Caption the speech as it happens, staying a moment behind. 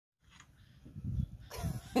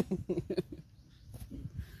चल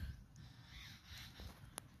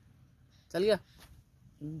गया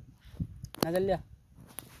ना, चल गया।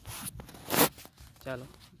 चलो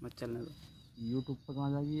मत चलने दो। यूट्यूब पर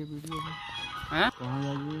कहाँ जाएगी ये वीडियो? हैं कहाँ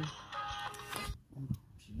जाएगी?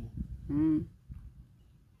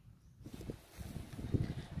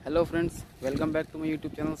 Hello friends, welcome back to my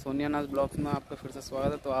YouTube channel Sonia नाज ब्लॉग्स में आपका फिर से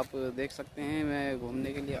स्वागत है। तो आप देख सकते हैं मैं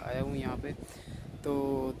घूमने के लिए आया हूँ यहाँ पे। तो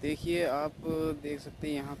देखिए, आप देख सकते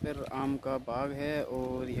हैं यहाँ पर आम का बाग है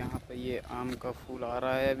और यहाँ पर ये आम का फूल आ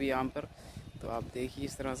रहा है अभी आम पर। तो आप देखिए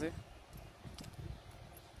इस तरह से,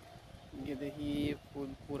 ये देखिए ये फूल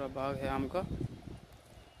पूरा बाग है आम का।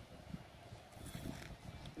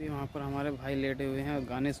 अभी वहाँ पर हमारे भाई लेटे हुए हैं और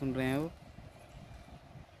गाने सुन रहे हैं वो।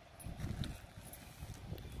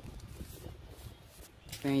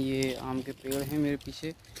 ये आम के पेड़ हैं मेरे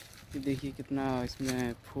पीछे। देखिए कितना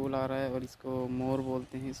इसमें फूल आ रहा है और इसको मोर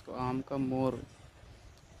बोलते हैं, इसको आम का मोर।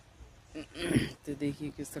 तो देखिए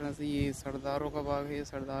किस तरह से ये सरदारों का बाग है। ये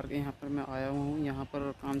सरदार के यहाँ पर मैं आया हुआ हूँ, यहाँ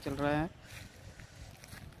पर काम चल रहा है।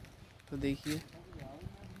 तो देखिए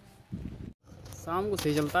शाम को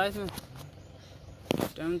सही चलता है इसमें,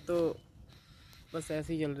 टाइम तो बस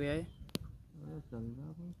ऐसे ही चल रहा है।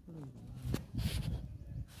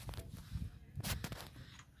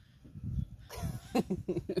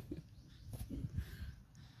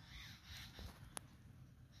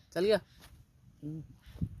 चल गया ना,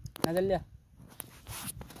 चल गया।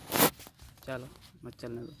 चलो मत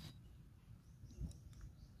चलने दो।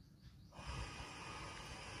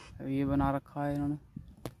 ये बना रखा है इन्होंने।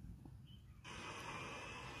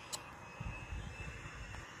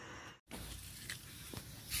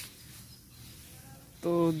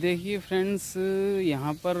 तो देखिए फ्रेंड्स,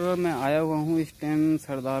 यहाँ पर मैं आया हुआ हूँ। इस टाइम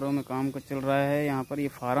सरदारों में काम का चल रहा है। यहाँ पर ये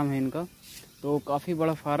फार्म है इनका, तो काफ़ी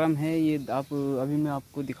बड़ा फार्म है ये। आप अभी मैं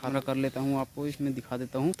आपको दिखा कर लेता हूँ, आपको इसमें दिखा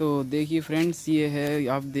देता हूँ। तो देखिए फ्रेंड्स, ये है,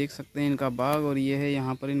 आप देख सकते हैं इनका बाग, और ये है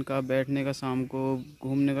यहाँ पर इनका बैठने का, शाम को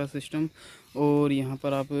घूमने का सिस्टम। और यहाँ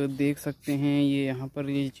पर आप देख सकते हैं ये यहाँ पर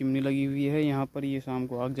ये चिमनी लगी हुई है। यहाँ पर ये शाम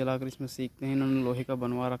को आग जलाकर इसमें सेकते हैं। इन्होंने लोहे का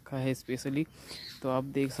बनवा रखा है स्पेशली। तो आप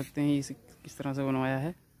देख सकते हैं इसे किस तरह से बनवाया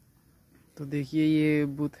है। तो देखिए ये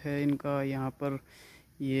बुत है इनका। यहाँ पर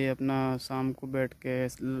ये अपना शाम को बैठ के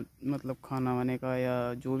मतलब खाना वाने का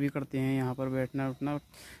या जो भी करते हैं, यहाँ पर बैठना उठना,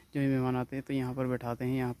 जो भी मेहमान आते हैं तो यहाँ पर बैठाते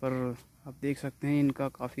हैं। यहाँ पर आप देख सकते हैं इनका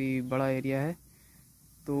काफ़ी बड़ा एरिया है।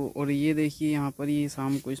 तो और ये देखिए यहाँ पर ये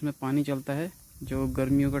शाम को इसमें पानी चलता है, जो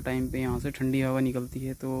गर्मियों का टाइम पे यहाँ से ठंडी हवा निकलती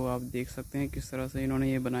है। तो आप देख सकते हैं किस तरह से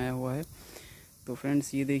इन्होंने ये बनाया हुआ है। तो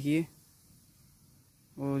फ्रेंड्स ये देखिए,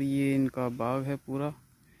 और ये इनका बाग है पूरा।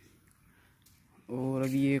 और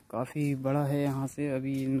अभी ये काफ़ी बड़ा है। यहाँ से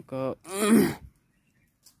अभी इनका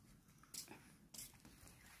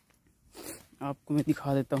आपको मैं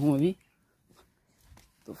दिखा देता हूँ अभी।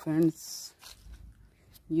 तो फ्रेंड्स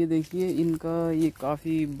ये देखिए इनका, ये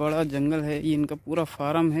काफ़ी बड़ा जंगल है, ये इनका पूरा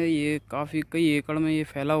फार्म है। ये काफ़ी कई एकड़ में ये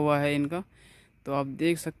फैला हुआ है इनका। तो आप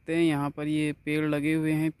देख सकते हैं यहाँ पर ये पेड़ लगे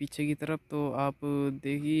हुए हैं पीछे की तरफ। तो आप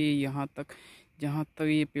देखिए यहाँ तक, जहाँ तक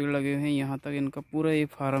ये पेड़ लगे हुए हैं यहाँ तक इनका पूरा ये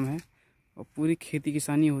फार्म है और पूरी खेती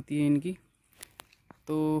किसानी होती है इनकी।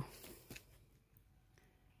 तो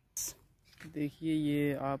देखिए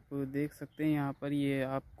ये आप देख सकते हैं यहाँ पर, ये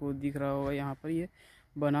आपको दिख रहा होगा, यहाँ पर ये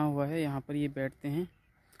बना हुआ है, यहाँ पर ये बैठते हैं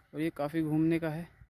और ये काफ़ी घूमने का है।